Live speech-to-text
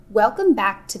Welcome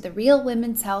back to the Real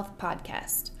Women's Health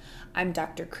Podcast. I'm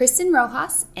Dr. Kristen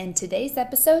Rojas, and today's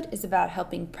episode is about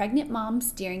helping pregnant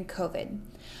moms during COVID.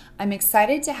 I'm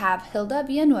excited to have Hilda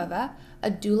Villanueva,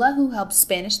 a doula who helps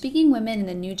Spanish-speaking women in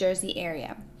the New Jersey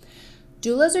area.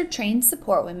 Doulas are trained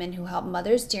support women who help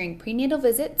mothers during prenatal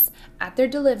visits, at their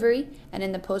delivery, and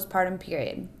in the postpartum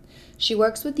period. She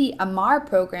works with the AMAR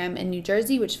program in New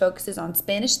Jersey, which focuses on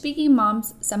Spanish-speaking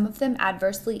moms, some of them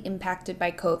adversely impacted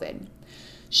by COVID.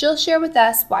 She'll share with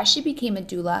us why she became a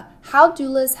doula, how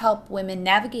doulas help women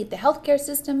navigate the healthcare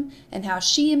system, and how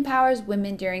she empowers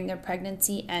women during their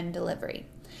pregnancy and delivery.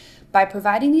 By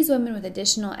providing these women with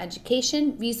additional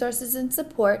education, resources, and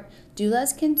support,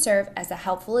 doulas can serve as a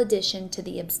helpful addition to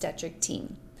the obstetric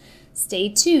team. Stay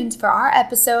tuned for our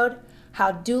episode,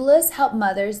 How Doulas Help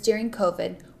Mothers During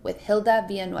COVID with Hilda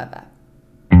Villanueva.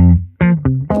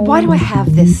 Why do I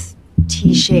have this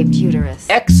T-shaped uterus?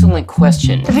 Excellent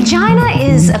question. The vagina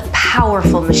is a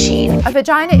powerful machine. A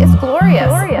vagina is glorious.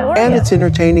 And it's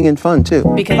entertaining and fun, too.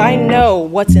 Because I know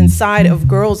what's inside of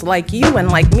girls like you and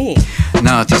like me.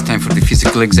 Now it is time for the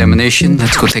physical examination.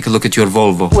 Let's go take a look at your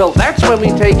vulva. Well, that's when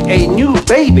we take a new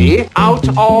baby out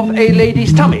of a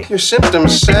lady's tummy. Your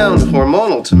symptoms sound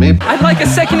hormonal to me. I'd like a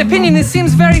second opinion. This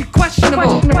seems very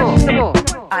questionable.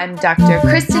 I'm Dr.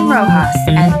 Kristen Rojas,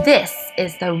 and this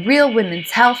is the Real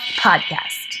Women's Health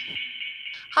Podcast.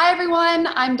 Hi, everyone.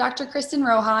 I'm Dr. Kristen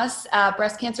Rojas, a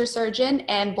breast cancer surgeon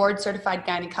and board-certified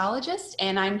gynecologist,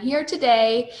 and I'm here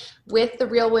today with the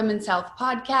Real Women's Health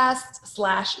Podcast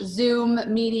 / Zoom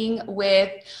meeting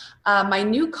with my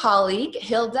new colleague,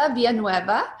 Hilda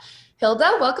Villanueva.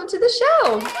 Hilda, welcome to the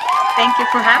show. Thank you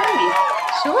for having me.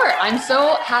 Sure. I'm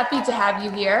so happy to have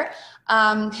you here.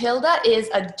 Hilda is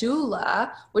a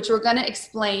doula, which we're going to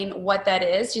explain what that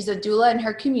is. She's a doula in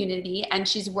her community, and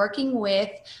she's working with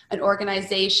an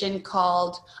organization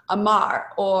called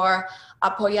AMAR, or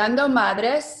Apoyando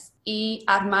Madres y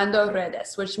Armando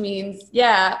Redes, which means,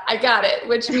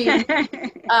 which means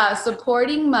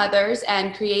supporting mothers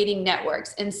and creating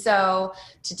networks. And so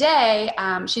today,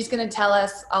 she's going to tell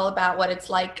us all about what it's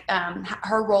like,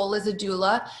 her role as a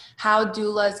doula, how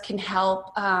doulas can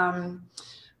help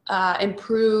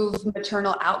improve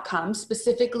maternal outcomes,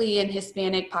 specifically in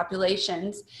Hispanic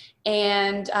populations,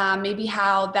 and maybe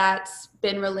how that's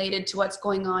been related to what's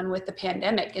going on with the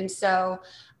pandemic. And so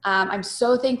I'm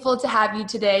so thankful to have you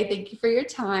today. Thank you for your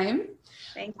time.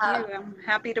 Thank you. I'm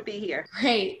happy to be here.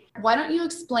 Great. Why don't you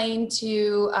explain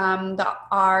to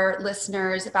our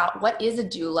listeners about what is a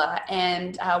doula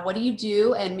and what do you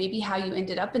do and maybe how you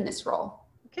ended up in this role?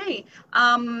 Okay.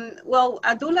 Well,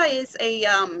 a doula is a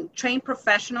trained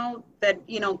professional that,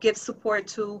 gives support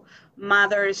to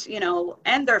mothers,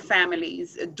 and their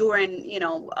families during,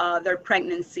 their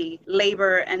pregnancy,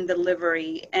 labor and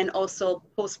delivery, and also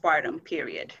postpartum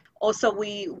period. Also,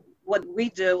 what we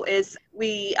do is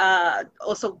we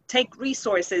also take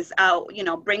resources out,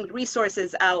 bring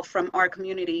resources out from our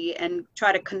community and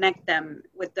try to connect them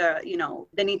with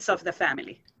the needs of the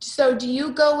family. So do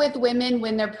you go with women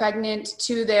when they're pregnant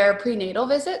to their prenatal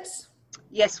visits?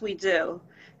 Yes, we do.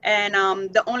 And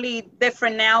the only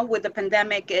different now with the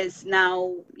pandemic is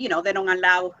now, they don't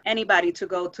allow anybody to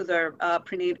go to their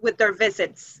prenatal with their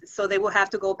visits. So they will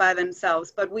have to go by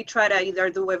themselves. But we try to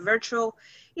either do a virtual,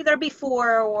 either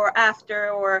before or after,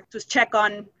 or to check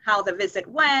on how the visit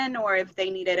went, or if they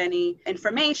needed any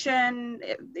information,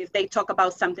 if they talk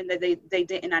about something that they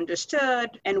didn't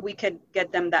understood, and we could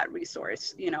get them that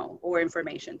resource, or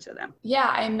information to them. Yeah,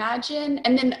 I imagine.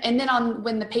 And then on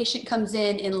when the patient comes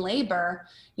in labor,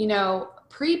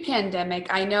 pre-pandemic,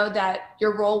 I know that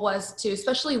your role was to,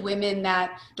 especially women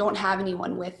that don't have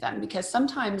anyone with them, because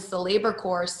sometimes the labor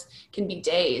course can be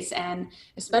days. And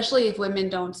especially if women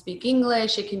don't speak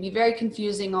English, it can be very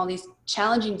confusing, all these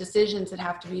challenging decisions that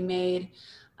have to be made.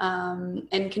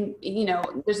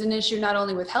 There's an issue not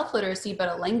only with health literacy, but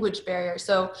a language barrier.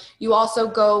 So you also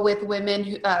go with women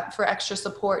who, for extra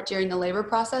support during the labor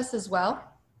process as well?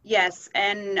 Yes,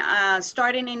 and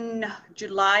starting in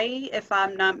July, if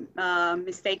I'm not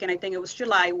mistaken, I think it was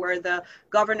July, where the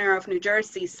governor of New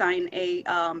Jersey signed a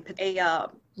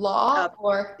law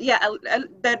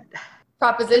that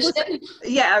proposition.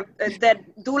 That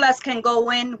doulas can go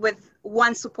in with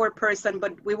one support person,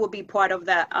 but we will be part of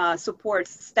that support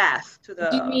staff to the.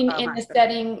 Do you mean in the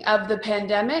setting of the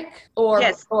pandemic, or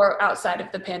yes, or outside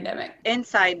of the pandemic?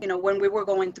 Inside, when we were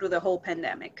going through the whole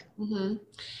pandemic. Mm-hmm.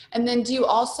 And then do you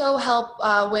also help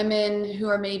women who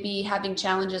are maybe having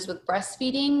challenges with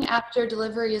breastfeeding after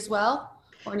delivery as well?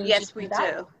 Yes, we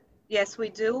do. Yes, we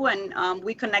do. And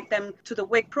we connect them to the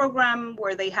WIC program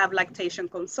where they have lactation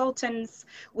consultants.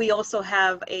 We also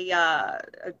have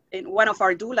one of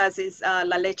our doulas is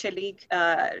La Leche League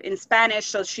in Spanish.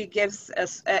 So she gives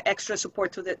us extra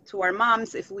support to our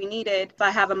moms if we need it. If I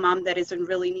have a mom that is in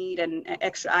really need and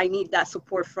I need that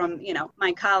support from,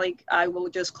 my colleague, I will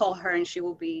just call her and she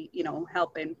will be,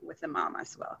 helping with the mom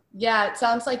as well. Yeah, it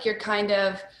sounds like you're kind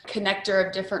of connector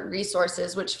of different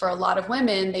resources, which for a lot of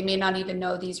women, they may not even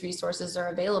know these resources are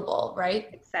available, right?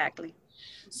 Exactly.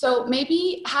 So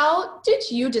maybe how did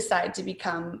you decide to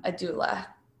become a doula?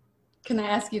 Can I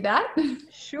ask you that?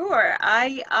 Sure.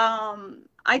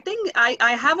 I think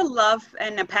I have a love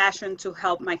and a passion to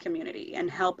help my community and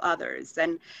help others.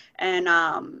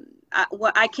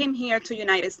 I came here to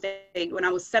United States when I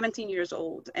was 17 years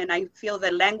old, and I feel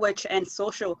that language and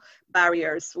social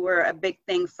barriers were a big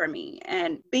thing for me.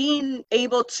 And being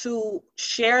able to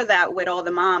share that with all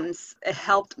the moms, it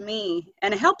helped me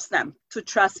and it helps them to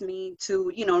trust me,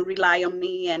 to, rely on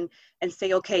me and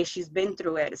say, okay, she's been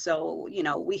through it. So,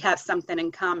 we have something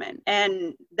in common.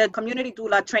 And the community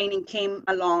doula training came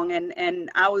along and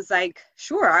I was like,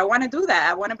 sure, I want to do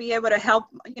that. I want to be able to help,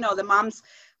 the moms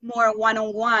more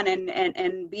one-on-one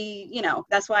and be,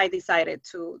 that's why I decided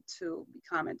to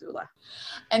become a doula.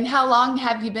 And how long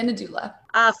have you been a doula?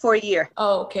 For a year.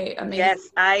 Oh, okay. Amazing.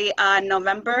 Yes,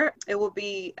 November, it will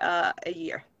be a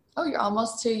year. Oh, you're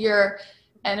almost to your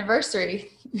anniversary.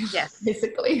 Yes.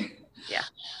 Basically. Yeah.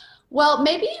 Well,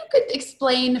 maybe you could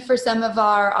explain for some of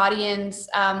our audience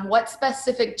what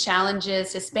specific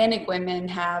challenges Hispanic women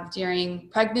have during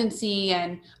pregnancy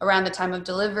and around the time of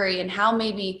delivery, and how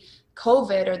maybe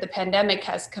COVID or the pandemic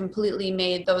has completely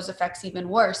made those effects even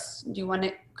worse.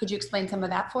 Could you explain some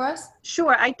of that for us?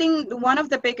 Sure. I think one of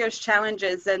the biggest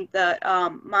challenges that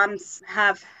moms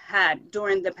have had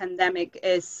during the pandemic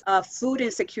is food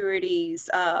insecurities,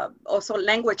 also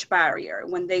language barrier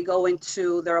when they go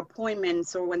into their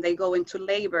appointments or when they go into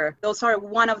labor. Those are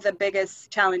one of the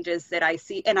biggest challenges that I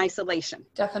see, in isolation.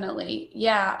 Definitely.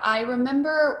 Yeah. I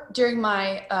remember during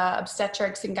my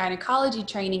obstetrics and gynecology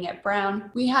training at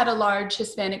Brown, we had a large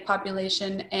Hispanic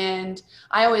population, and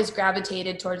I always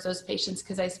gravitated towards those patients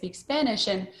because I speak Spanish,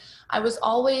 and I was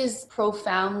always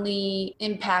profoundly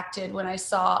impacted when I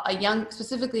saw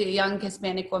specifically a young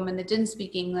Hispanic woman that didn't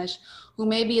speak English, who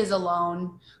maybe is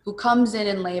alone, who comes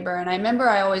in labor. And I remember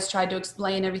I always tried to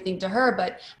explain everything to her,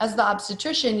 but as the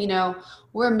obstetrician,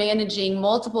 we're managing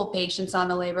multiple patients on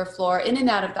the labor floor, in and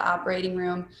out of the operating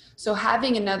room. So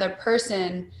having another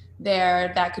person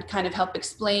there that could kind of help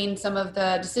explain some of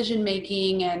the decision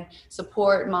making and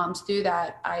support moms through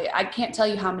that. I can't tell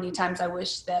you how many times I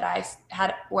wish that I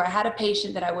had a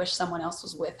patient that I wish someone else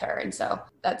was with her. And so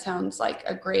that sounds like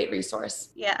a great resource.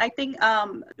 Yeah, I think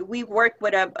we work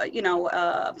with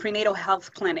a prenatal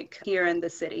health clinic here in the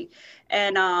city,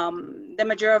 and the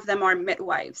majority of them are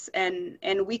midwives, and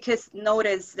we can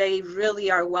notice they really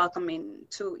are welcoming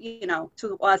to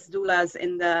us doulas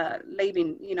in the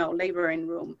laboring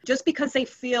room, just because they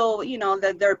feel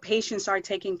that their patients are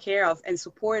taken care of and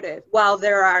supported while they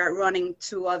are running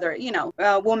to other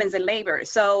women in labor.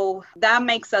 So that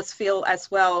makes us feel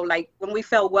as well like when we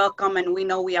feel welcome and we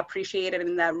know we appreciate it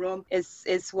in that room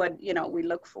is what we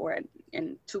look for,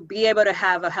 and to be able to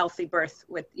have a healthy birth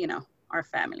with our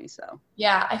family. So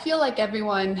yeah, I feel like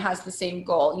everyone has the same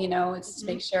goal, it's to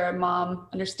make sure a mom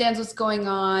understands what's going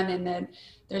on, and then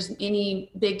there's any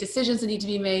big decisions that need to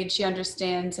be made, she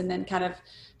understands, and then kind of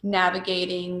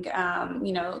navigating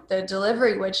the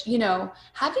delivery, which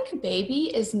having a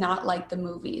baby is not like the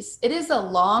movies. It is a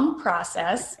long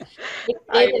process.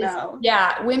 I know.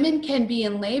 Yeah, women can be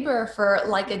in labor for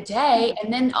like a day,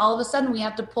 and then all of a sudden we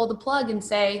have to pull the plug and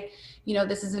say,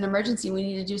 this is an emergency. We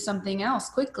need to do something else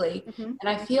quickly. Mm-hmm. And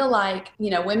I feel like,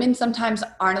 women sometimes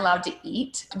aren't allowed to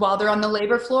eat while they're on the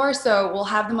labor floor. So we'll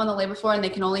have them on the labor floor and they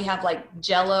can only have like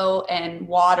Jell-O and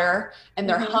water, and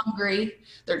they're mm-hmm. hungry,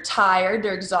 they're tired,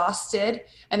 they're exhausted.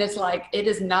 And it's like, it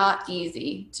is not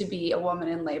easy to be a woman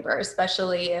in labor,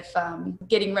 especially if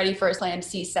getting ready for a planned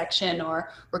C-section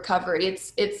or recovery.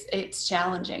 It's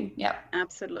challenging. Yep.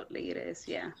 Absolutely. It is.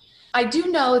 Yeah. I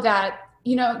do know that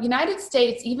United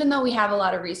States, even though we have a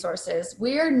lot of resources,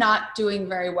 we're not doing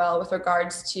very well with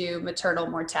regards to maternal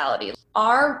mortality.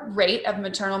 Our rate of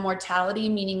maternal mortality,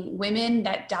 meaning women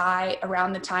that die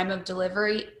around the time of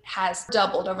delivery, has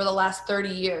doubled over the last 30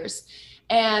 years.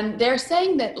 And they're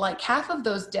saying that like half of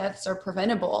those deaths are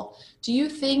preventable. Do you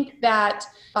think that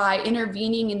by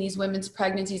intervening in these women's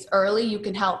pregnancies early, you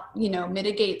can help,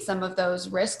 mitigate some of those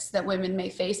risks that women may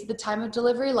face at the time of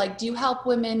delivery? Like, do you help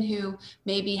women who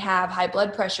maybe have high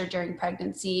blood pressure during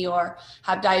pregnancy or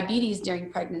have diabetes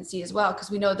during pregnancy as well?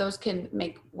 Because we know those can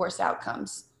make worse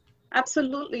outcomes.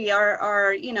 Absolutely.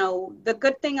 Our, the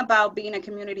good thing about being a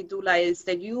community doula is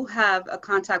that you have a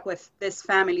contact with these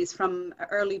families from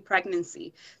early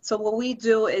pregnancy. So what we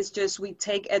do is we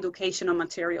take educational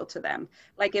material to them.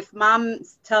 Like if mom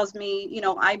tells me,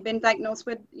 I've been diagnosed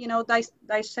with,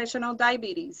 gestational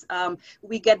diabetes,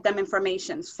 we get them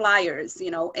information, flyers,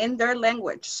 in their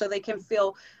language so they can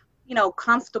feel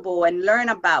comfortable and learn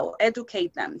about,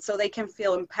 educate them so they can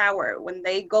feel empowered. When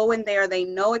they go in there, they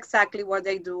know exactly what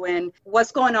they're doing,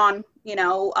 what's going on,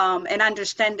 and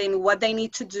understanding what they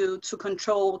need to do to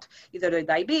control either the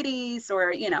diabetes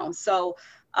or, so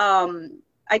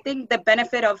I think the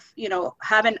benefit of,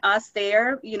 having us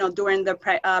there, during the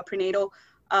prenatal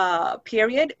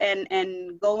period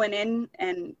and going in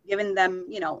and giving them,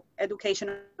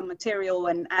 educational material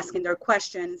and asking their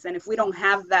questions. And if we don't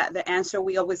have the answer,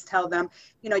 we always tell them,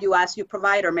 you ask your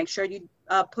provider, make sure you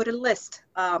put a list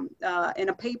in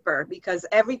a paper, because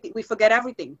we forget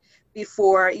everything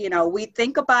before, we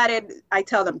think about it. I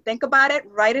tell them, think about it,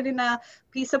 write it in a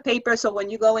piece of paper. So when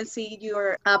you go and see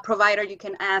your provider, you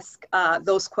can ask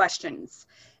those questions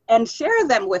and share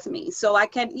them with me so I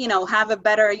can, have a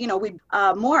better,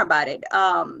 more about it.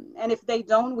 And if they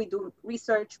don't, we do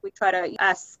research. We try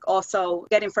to also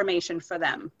get information for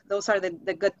them. Those are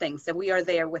the good things, that we are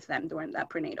there with them during that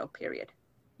prenatal period.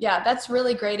 Yeah, that's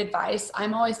really great advice.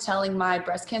 I'm always telling my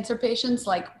breast cancer patients,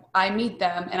 like I meet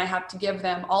them and I have to give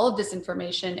them all of this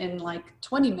information in like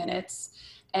 20 minutes.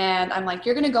 And I'm like,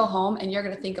 you're going to go home and you're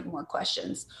going to think of more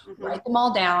questions, write them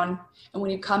all down. And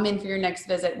when you come in for your next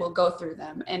visit, we'll go through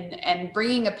them and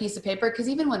bringing a piece of paper. Cause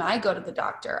even when I go to the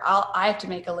doctor, I have to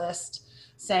make a list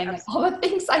saying like, all the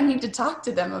things I need to talk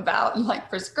to them about, like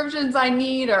prescriptions I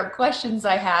need or questions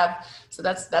I have. So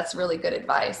that's really good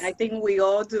advice. I think we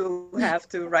all do have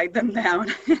to write them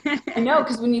down. I know,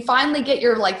 because when you finally get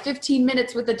your like 15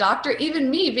 minutes with the doctor,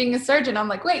 even me being a surgeon, I'm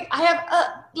like, wait, I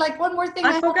have like one more thing.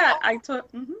 I forgot.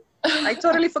 I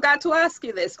totally forgot to ask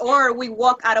you this. Or we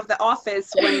walk out of the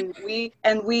office when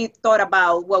we thought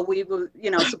about what we were,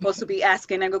 supposed to be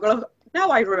asking, and go, now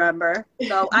I remember.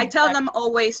 So I tell them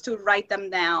always to write them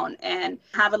down and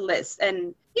have a list.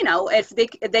 And, if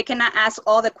they cannot ask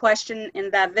all the question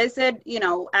in that visit,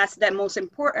 ask the most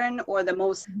important or the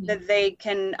most that they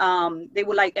can, they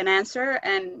would like an answer,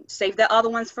 and save the other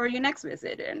ones for your next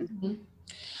visit. And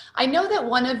I know that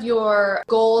one of your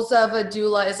goals of a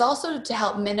doula is also to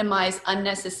help minimize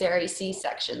unnecessary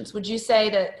C-sections. Would you say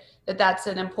that that's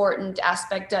an important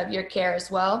aspect of your care as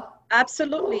well?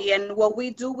 Absolutely. And what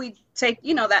we do, we take,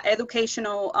 that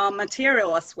educational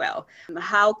material as well.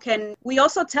 We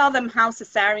also tell them how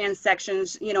cesarean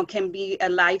sections, can be a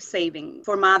life-saving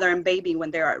for mother and baby when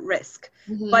they're at risk.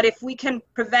 But if we can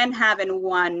prevent having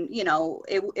one, we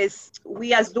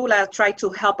as doula try to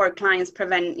help our clients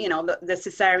prevent, the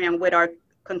cesarean with our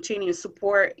continued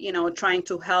support, trying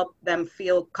to help them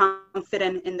feel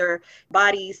confident in their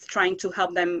bodies, trying to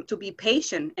help them to be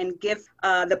patient and give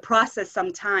the process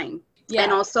some time. Yeah.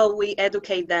 And also we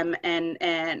educate them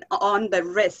and on the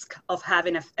risk of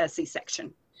having a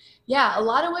C-section. Yeah, a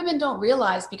lot of women don't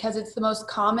realize, because it's the most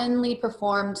commonly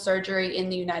performed surgery in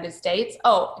the United States.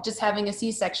 Oh, just having a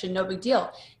C-section, no big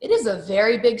deal. It is a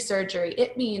very big surgery.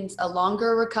 It means a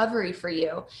longer recovery for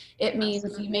you. It means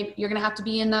you're going to have to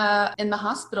be in the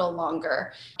hospital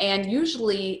longer. And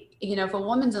usually, if a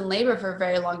woman's in labor for a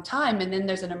very long time and then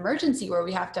there's an emergency where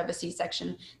we have to have a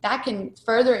C-section, that can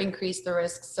further increase the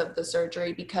risks of the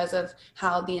surgery because of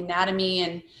how the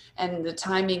anatomy and the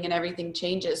timing and everything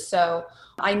changes. So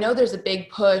I know there's a big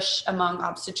push among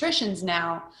obstetricians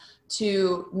now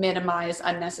to minimize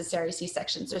unnecessary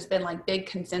C-sections. There's been like big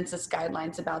consensus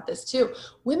guidelines about this too.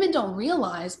 Women don't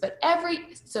realize, but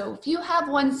so if you have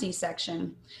one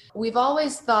C-section, we've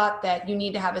always thought that you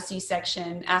need to have a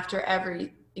C-section after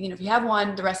every, if you have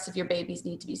one, the rest of your babies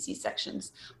need to be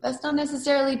C-sections. That's not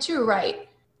necessarily true, right?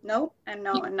 No,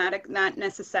 not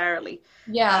necessarily.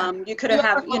 Yeah. You could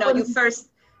have,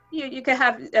 you could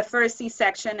have a first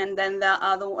C-section, and then the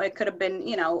other, it could have been,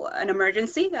 an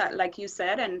emergency, like you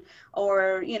said,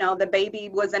 or, you know, the baby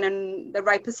wasn't in the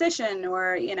right position,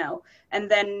 or, you know, and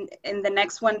then in the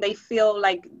next one, they feel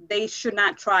like they should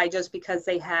not try just because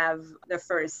they have their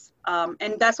first.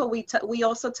 And that's what we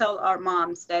also tell our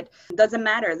moms, that it doesn't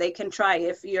matter. They can try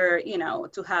if you're, you know,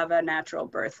 to have a natural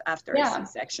birth after a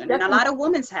C-section. Definitely. And a lot of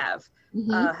women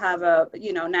have a,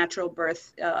 you know, natural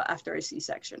birth after a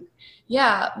C-section.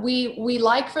 Yeah, we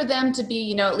like for them to be,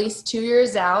 you know, at least 2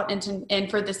 years out, and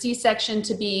for the C-section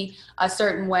to be a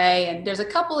certain way. And there's a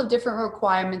couple of different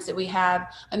requirements that we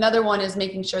have. Another one is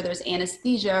making sure there's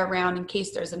anesthesia around in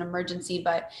case there's an emergency.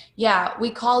 But yeah,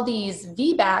 we call these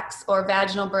VBACs, or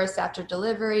vaginal births after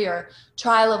delivery, or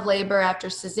trial of labor after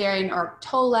cesarean, or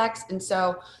TOLACs. And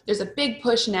so there's a big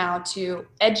push now to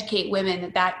educate women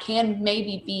that that can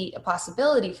maybe be a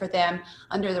possibility for them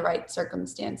under the right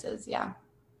circumstances. Yeah.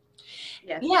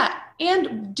 Yes. Yeah,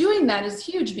 and doing that is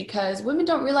huge, because women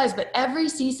don't realize, but every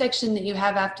C-section that you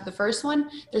have after the first one,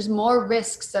 there's more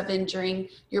risks of injuring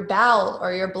your bowel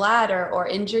or your bladder, or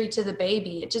injury to the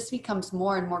baby. It just becomes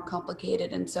more and more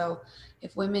complicated. And so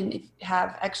if women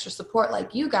have extra support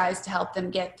like you guys to help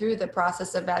them get through the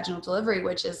process of vaginal delivery,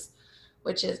 which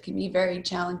can be very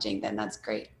challenging, then that's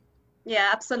great. Yeah,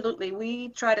 absolutely. We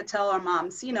try to tell our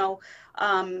moms, you know,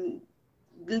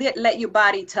 let your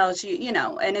body tells you, you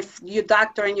know, and if your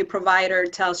doctor and your provider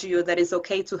tells you that it's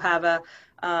okay to have a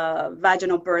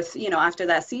vaginal birth, you know, after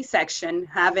that C-section,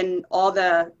 having all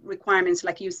the requirements,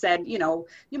 like you said, you know,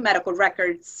 your medical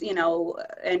records, you know,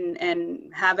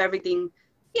 and have everything,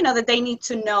 you know, that they need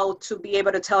to know to be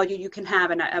able to tell you can have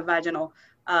a vaginal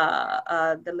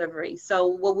delivery. So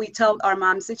what we tell our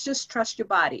moms is just trust your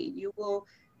body. You will,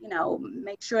 you know,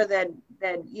 make sure that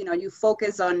you know, you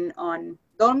focus on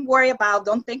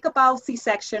don't think about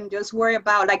C-section, just worry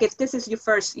about, like, if this is your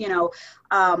first, you know,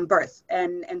 birth,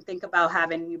 and think about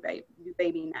having your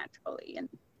baby naturally. And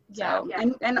so,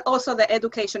 and also the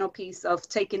educational piece of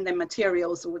taking the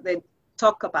materials, they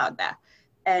talk about that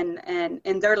and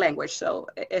in their language. So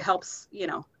it helps, you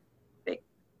know,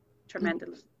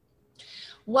 tremendously.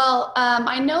 Well,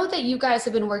 I know that you guys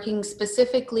have been working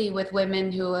specifically with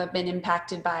women who have been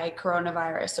impacted by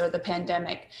coronavirus or the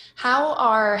pandemic. How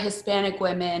are Hispanic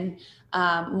women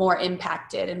more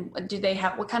impacted, and do they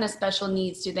have, what kind of special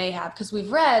needs do they have? Because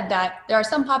we've read that there are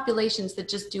some populations that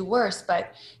just do worse,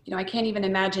 but, you know, I can't even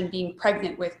imagine being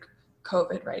pregnant with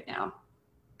COVID right now.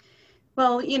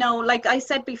 Well, you know, like I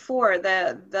said before,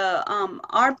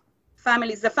 our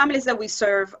families, the families that we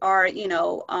serve are, you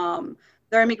know,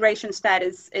 their immigration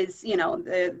status is, you know,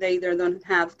 they either don't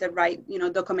have the right, you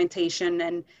know,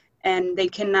 documentation, and they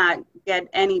cannot get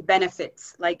any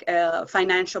benefits, like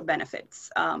financial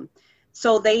benefits.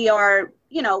 So they are,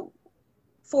 you know,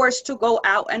 forced to go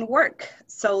out and work.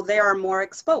 So they are more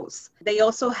exposed. They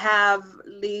also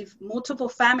multiple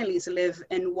families live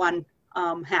in one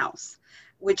house,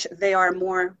 which they are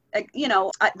more, you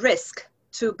know, at risk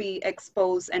to be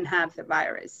exposed and have the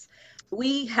virus.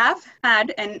 We have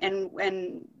had and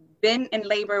been in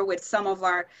labor with some of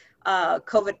our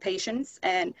COVID patients,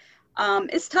 and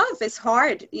it's tough. It's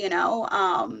hard, you know.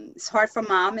 It's hard for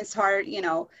mom. It's hard, you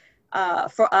know,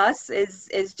 for us.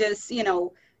 Is just, you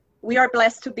know, we are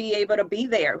blessed to be able to be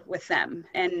there with them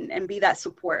and be that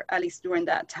support, at least during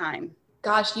that time.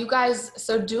 Gosh, you guys,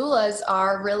 so doulas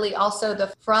are really also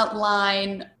the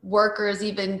frontline workers,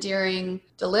 even during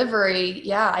delivery.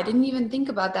 Yeah, I didn't even think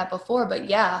about that before, but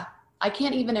yeah. I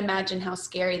can't even imagine how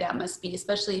scary that must be,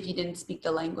 especially if you didn't speak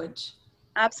the language.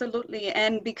 Absolutely.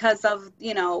 And because of,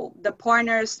 you know, the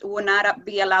partners will not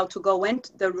be allowed to go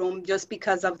into the room just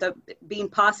because of the being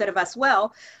positive as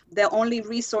well. The only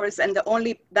resource and the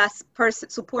only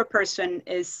support person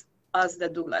is us, the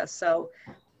doula. So,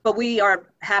 but we are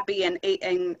happy and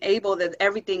able that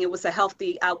everything, it was a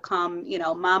healthy outcome. You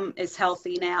know, mom is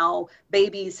healthy now,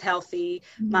 baby's healthy.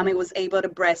 Mm-hmm. Mommy was able to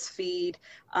breastfeed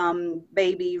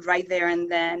baby right there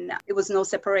and then. It was no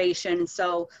separation.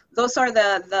 So those are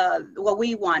the what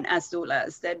we want as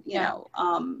doulas, that, you know,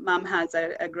 mom has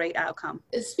a great outcome.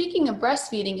 Speaking of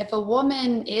breastfeeding, if a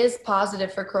woman is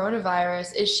positive for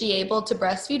coronavirus, is she able to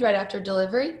breastfeed right after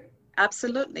delivery?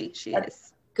 Absolutely, she is.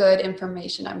 Good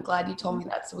information. I'm glad you told me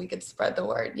that so we could spread the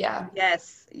word. Yeah.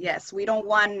 Yes. We don't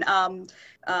want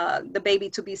the baby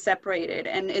to be separated,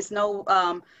 and it's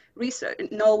no research,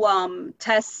 no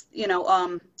tests, you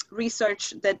know,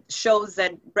 research that shows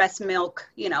that breast milk,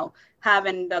 you know,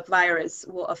 having the virus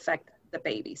will affect the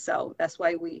baby. So that's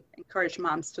why we encourage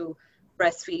moms to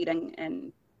breastfeed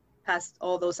and pass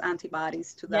all those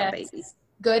antibodies to that baby.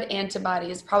 Good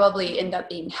antibodies probably end up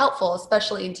being helpful,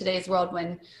 especially in today's world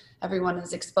when everyone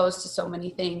is exposed to so many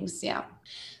things. Yeah.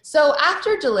 So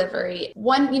after delivery,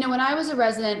 when I was a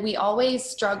resident, we always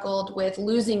struggled with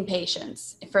losing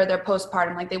patients for their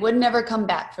postpartum. Like they would never come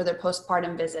back for their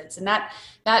postpartum visits. And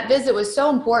that visit was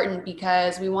so important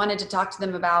because we wanted to talk to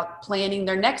them about planning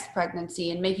their next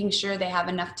pregnancy and making sure they have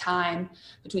enough time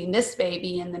between this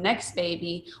baby and the next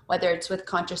baby, whether it's with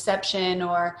contraception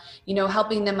or,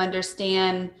 helping them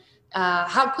understand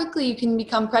how quickly you can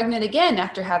become pregnant again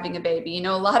after having a baby.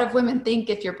 A lot of women think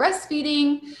if you're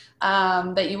breastfeeding,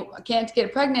 that you can't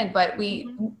get pregnant, but we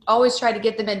always try to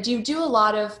get them in. Do you do a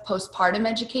lot of postpartum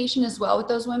education as well with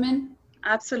those women?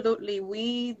 Absolutely.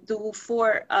 We do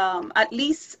at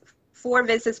least 4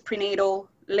 visits prenatal,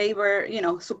 labor,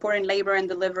 supporting labor and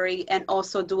delivery, and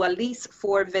also do at least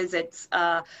 4 visits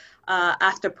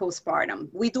after postpartum.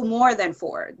 We do more than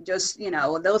 4, just,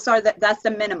 that's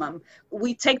the minimum.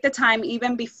 We take the time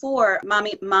even before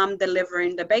mom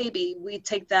delivering the baby. We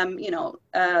take them,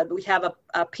 we have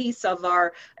a piece of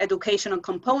our educational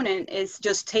component is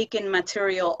just taking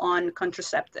material on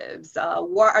contraceptives.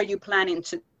 What are you planning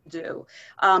to do?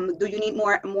 Do you need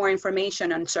more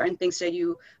information on certain things that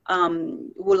you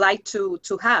would like to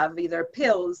have, either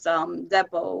pills,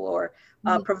 Depo, or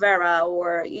Provera,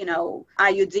 or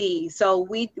IUD? So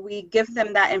we give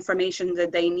them that information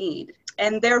that they need,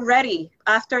 and they're ready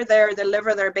after they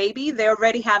deliver their baby. They're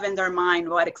already have in their mind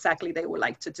what exactly they would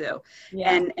like to do.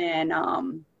 Yeah.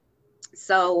 And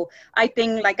so I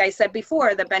think, like I said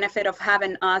before, the benefit of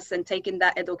having us and taking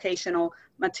that educational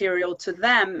material to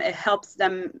them, it helps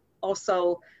them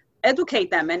also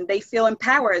educate them, and they feel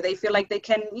empowered. They feel like they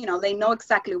can, they know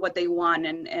exactly what they want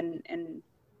and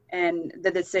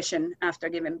the decision after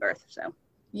giving birth. So.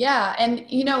 Yeah. And,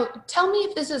 tell me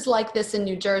if this is like this in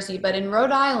New Jersey, but in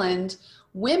Rhode Island,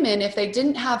 women, if they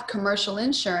didn't have commercial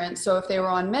insurance, so if they were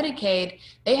on Medicaid,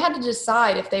 they had to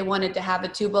decide if they wanted to have a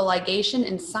tubal ligation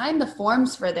and sign the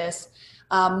forms for this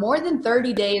more than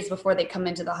 30 days before they come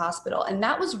into the hospital. And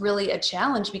that was really a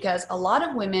challenge because a lot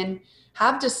of women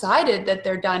have decided that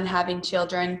they're done having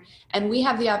children, and we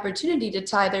have the opportunity to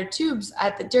tie their tubes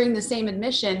during the same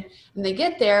admission, and they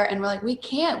get there and we're like, we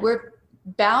can't, we're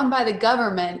bound by the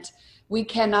government. We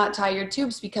cannot tie your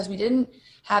tubes because we didn't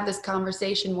have this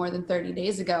conversation more than 30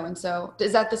 days ago. And so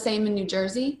is that the same in New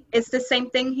Jersey? It's the same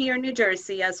thing here in New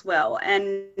Jersey as well.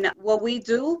 And what we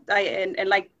do, and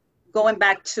like going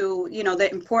back to, the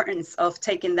importance of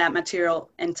taking that material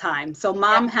and time. So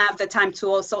mom have the time to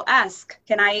also ask,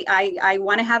 can I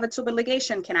want to have a tubal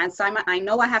ligation? Can I sign I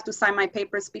know I have to sign my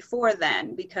papers before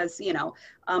then because,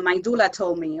 my doula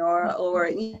told me, or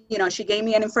she gave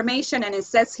me an information and it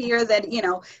says here that,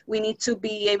 we need to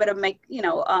be able to make,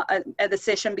 a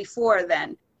decision before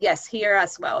then. Yes, here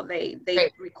as well. They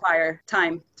require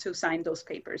time to sign those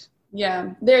papers.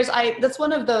 Yeah, that's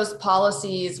one of those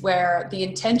policies where the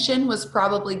intention was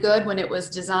probably good when it was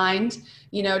designed,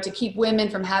 to keep women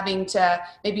from having to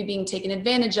maybe being taken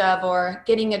advantage of or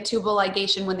getting a tubal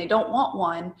ligation when they don't want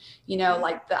one.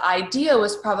 Like the idea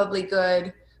was probably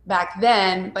good back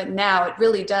then, but now it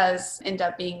really does end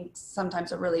up being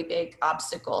sometimes a really big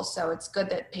obstacle. So it's good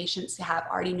that patients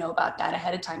already know about that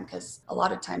ahead of time, because a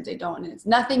lot of times they don't. And it's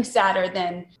nothing sadder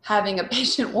than having a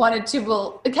patient want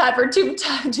have her tubes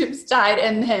tied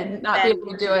and then not be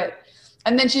able to do it.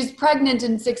 And then she's pregnant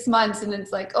in 6 months and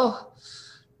it's like, oh,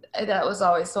 that was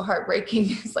always so heartbreaking.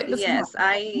 It's like, yes,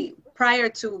 prior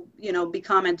to,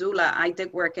 becoming a doula, I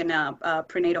did work in a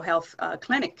prenatal health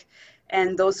clinic.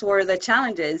 And those were the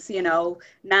challenges,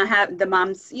 not have the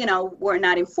moms, were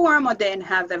not informed or didn't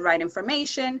have the right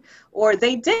information, or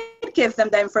they did give them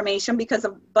the information because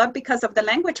of the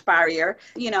language barrier,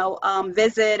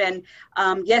 visit. And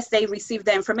yes, they received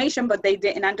the information, but they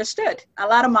didn't understood. A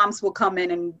lot of moms will come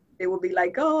in and they will be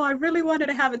like, oh, I really wanted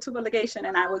to have a tubal ligation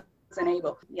and I wasn't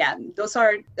able. Yeah, those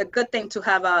are a good thing to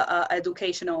have a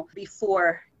educational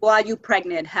before, while you're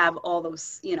pregnant, have all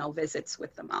those, visits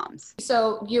with the moms.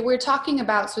 So we're talking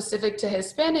about specific to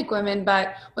Hispanic women,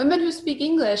 but women who speak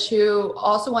English who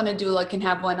also want a doula can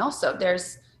have one also.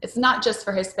 It's not just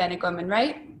for Hispanic women,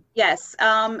 right? Yes,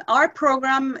 our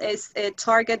program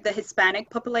target the Hispanic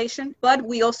population, but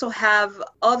we also have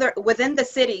within the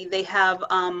city, they have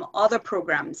other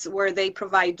programs where they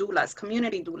provide doulas,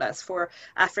 community doulas for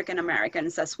African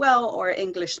Americans as well, or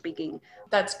English speaking.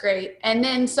 That's great. And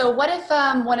then, so what if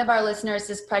one of our listeners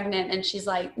is pregnant and she's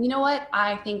like, you know what,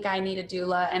 I think I need a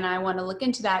doula and I want to look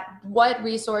into that. What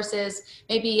resources,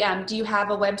 maybe do you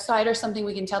have a website or something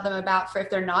we can tell them about for if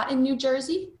they're not in New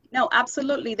Jersey? No,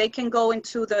 absolutely. They can go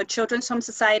into the Children's Home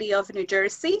Society of New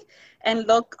Jersey and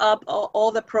look up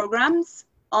all the programs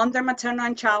under maternal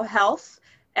and child health.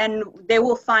 and they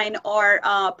will find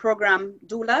our program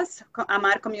doulas,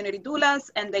 Amar Community Doulas,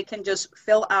 and they can just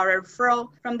fill out a referral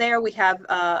from there. We have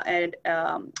an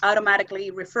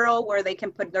automatically referral where they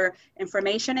can put their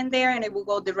information in there, and it will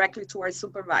go directly to our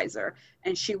supervisor,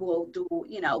 and she will do,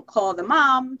 call the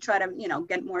mom, try to,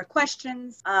 get more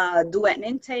questions, do an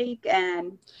intake,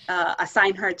 and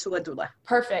assign her to a doula.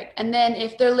 Perfect. And then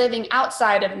if they're living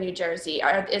outside of New Jersey,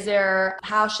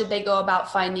 how should they go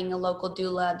about finding a local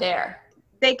doula there?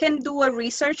 They can do a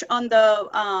research on the,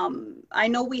 I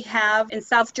know we have in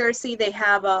South Jersey, they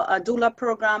have a doula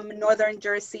program, Northern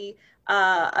Jersey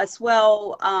as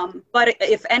well. But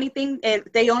if anything,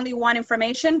 if they only want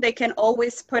information, they can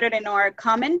always put it in our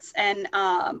comments, and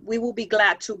we will be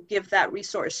glad to give that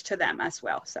resource to them as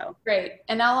well. So great.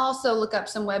 And I'll also look up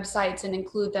some websites and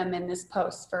include them in this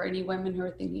post for any women who are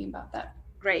thinking about that.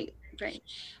 Great.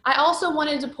 I also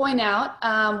wanted to point out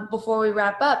before we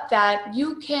wrap up that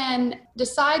you can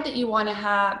decide that you want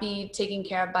to be taken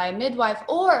care of by a midwife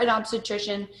or an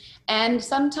obstetrician. And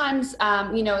sometimes,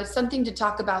 it's something to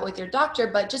talk about with your doctor,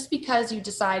 but just because you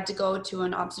decide to go to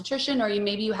an obstetrician, or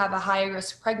maybe you have a higher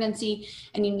risk pregnancy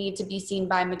and you need to be seen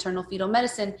by maternal fetal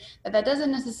medicine, that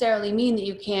doesn't necessarily mean that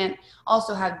you can't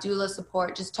also have doula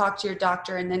support. Just talk to your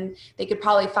doctor, and then they could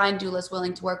probably find doulas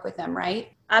willing to work with them, right?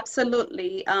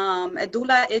 Absolutely. A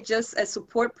doula is just a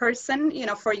support person,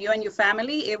 for you and your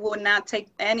family. It will not take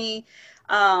any,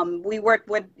 we work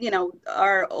with,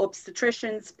 our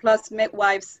obstetricians plus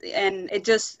midwives, and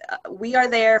we are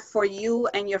there for you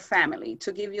and your family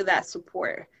to give you that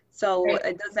support. So Great.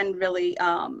 It doesn't really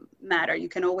matter. You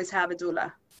can always have a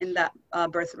doula in that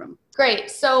birth room. Great.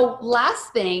 So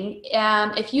last thing,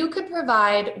 if you could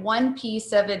provide one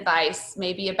piece of advice,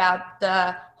 maybe about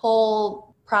the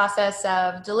whole process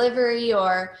of delivery,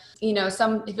 or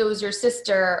if it was your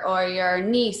sister or your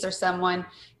niece or someone,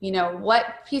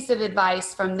 what piece of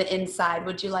advice from the inside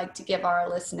would you like to give our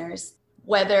listeners,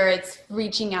 whether it's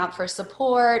reaching out for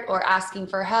support or asking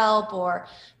for help or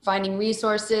finding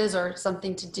resources or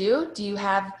something to do?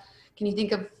 Can you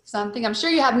think of something? I'm sure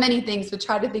you have many things, but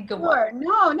try to think of one.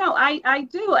 Sure. No, I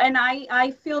do. And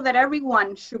I feel that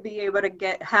everyone should be able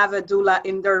to have a doula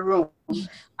in their room.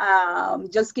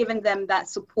 Just giving them that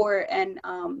support and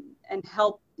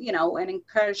help, and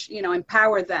encourage,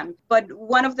 empower them. But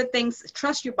one of the things,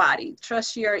 trust your body,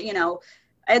 trust your,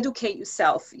 educate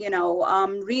yourself,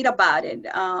 read about it.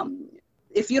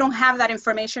 If you don't have that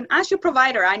information, ask your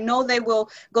provider. I know they will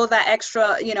go that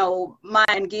extra, mile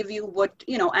and give you what,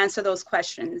 answer those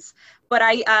questions. But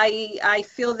I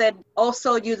feel that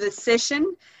also your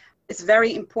decision is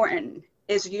very important.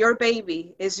 Is your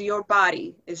baby, is your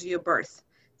body, is your birth.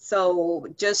 So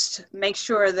just make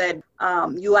sure that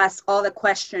you ask all the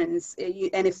questions.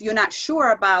 And if you're not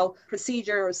sure about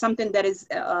procedure or something that is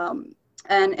an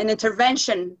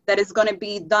intervention that is going to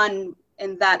be done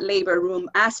in that labor room,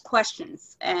 ask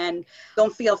questions and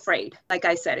don't feel afraid. Like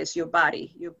I said, it's your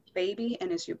body, your baby,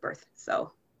 and it's your birth.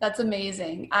 So that's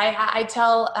amazing. I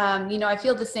tell, I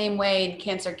feel the same way in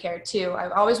cancer care too. I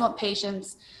always want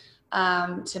patients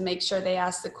to make sure they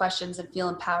ask the questions and feel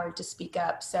empowered to speak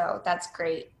up. So that's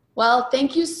great. Well,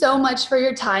 thank you so much for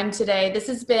your time today. This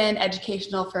has been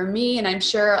educational for me, and I'm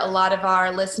sure a lot of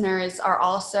our listeners are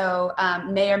also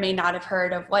may or may not have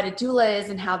heard of what a doula is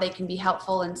and how they can be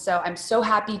helpful. And so I'm so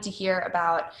happy to hear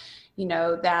about,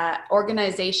 that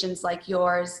organizations like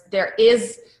yours, there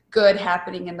is good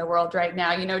happening in the world right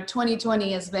now.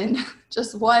 2020 has been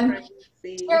just one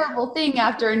terrible thing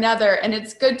after another. And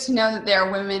it's good to know that there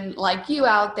are women like you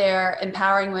out there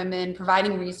empowering women,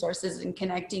 providing resources and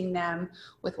connecting them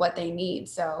with what they need.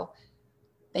 So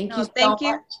thank you so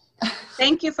much.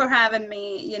 Thank you for having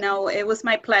me. It was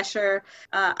my pleasure.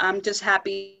 I'm just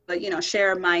happy to,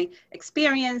 share my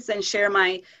experience and share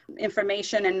my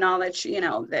information and knowledge,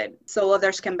 that so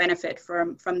others can benefit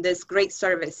from this great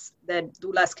service that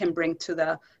doulas can bring to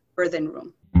the birthing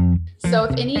room. So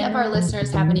if any of our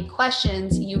listeners have any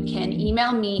questions, you can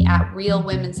email me at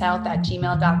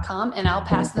realwomenshealth@gmail.com, and I'll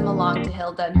pass them along to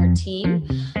Hilda and her team.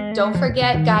 Don't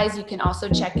forget, guys, you can also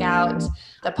check out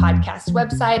the podcast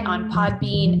website on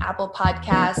Podbean, Apple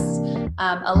Podcasts,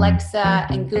 Alexa,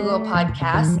 and Google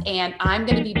Podcasts. And I'm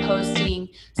going to be posting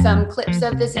some clips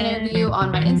of this interview on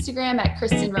my Instagram at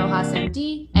Kristen Rojas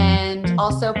MD, and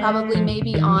also probably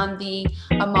maybe on the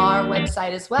Amar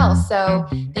website as well. So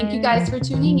thank you guys for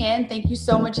tuning in. Thank you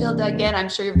so much, Hilda. Again, I'm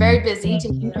sure you're very busy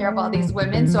taking care of all these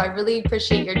women, so I really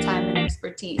appreciate your time and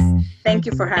expertise. Thank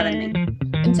you for having me.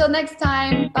 Until next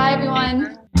time, bye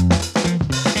everyone.